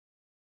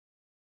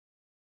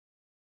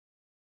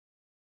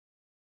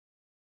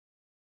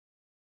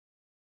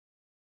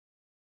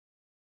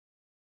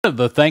One of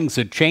the things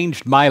that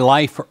changed my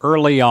life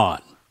early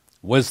on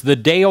was the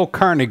Dale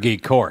Carnegie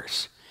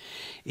course.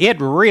 It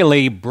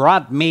really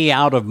brought me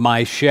out of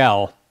my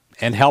shell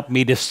and helped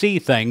me to see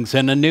things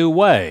in a new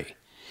way.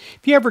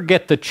 If you ever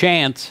get the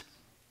chance,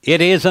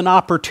 it is an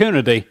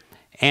opportunity,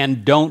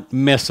 and don't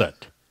miss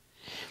it.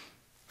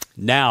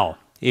 Now,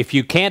 if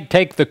you can't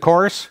take the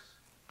course,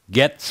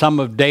 get some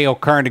of Dale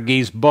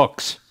Carnegie's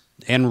books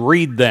and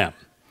read them.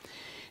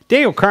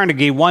 Dale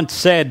Carnegie once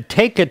said,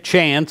 "Take a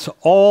chance,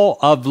 all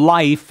of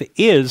life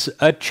is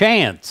a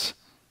chance."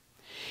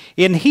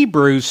 In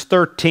Hebrews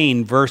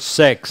 13, verse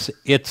 6,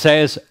 it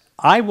says,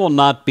 "I will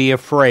not be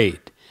afraid,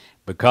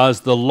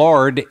 because the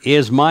Lord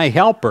is my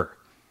helper.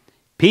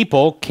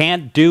 People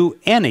can't do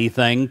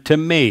anything to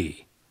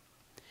me."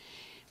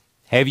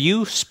 Have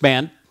you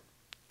spent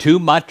too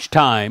much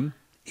time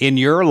in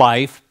your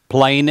life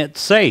playing it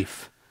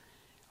safe?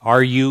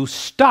 Are you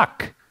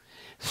stuck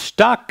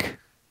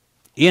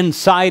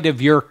inside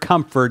of your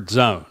comfort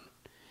zone?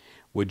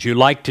 Would you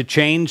like to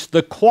change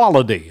the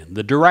quality and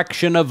the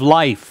direction of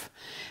life,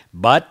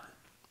 but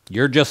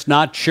you're just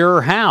not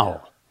sure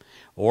how?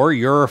 Or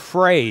you're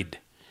afraid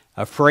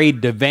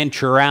to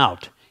venture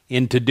out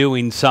into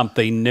doing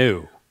something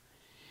new?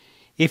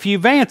 If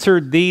you've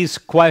answered these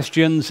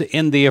questions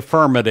in the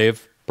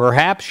affirmative,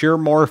 perhaps you're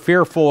more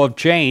fearful of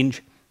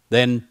change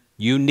than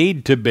you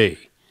need to be.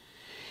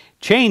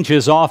 Change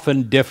is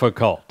often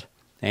difficult,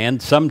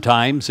 and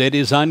sometimes it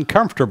is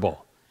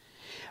uncomfortable.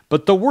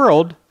 But the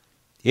world,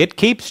 it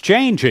keeps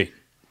changing.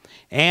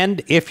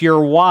 And if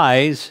you're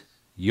wise,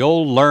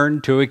 you'll learn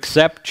to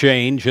accept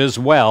change as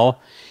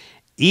well,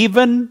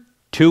 even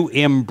to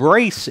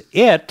embrace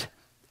it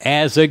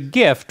as a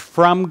gift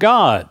from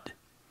God.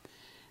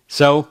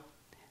 So,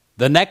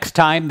 the next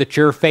time that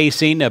you're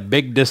facing a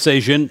big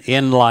decision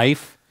in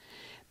life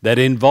that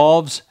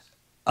involves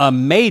a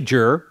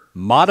major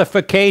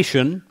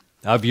modification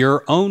of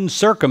your own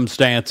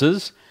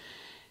circumstances,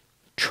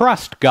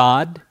 trust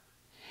God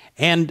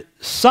and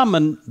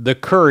summon the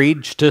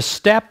courage to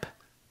step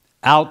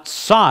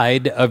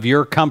outside of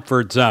your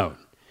comfort zone.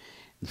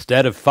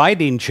 Instead of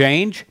fighting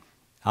change,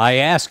 I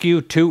ask you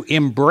to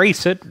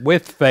embrace it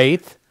with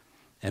faith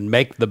and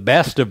make the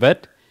best of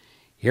it.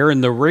 Here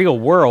in the real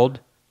world,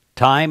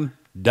 time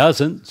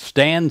doesn't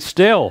stand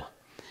still,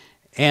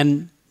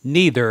 and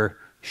neither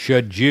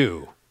should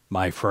you,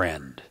 my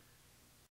friend.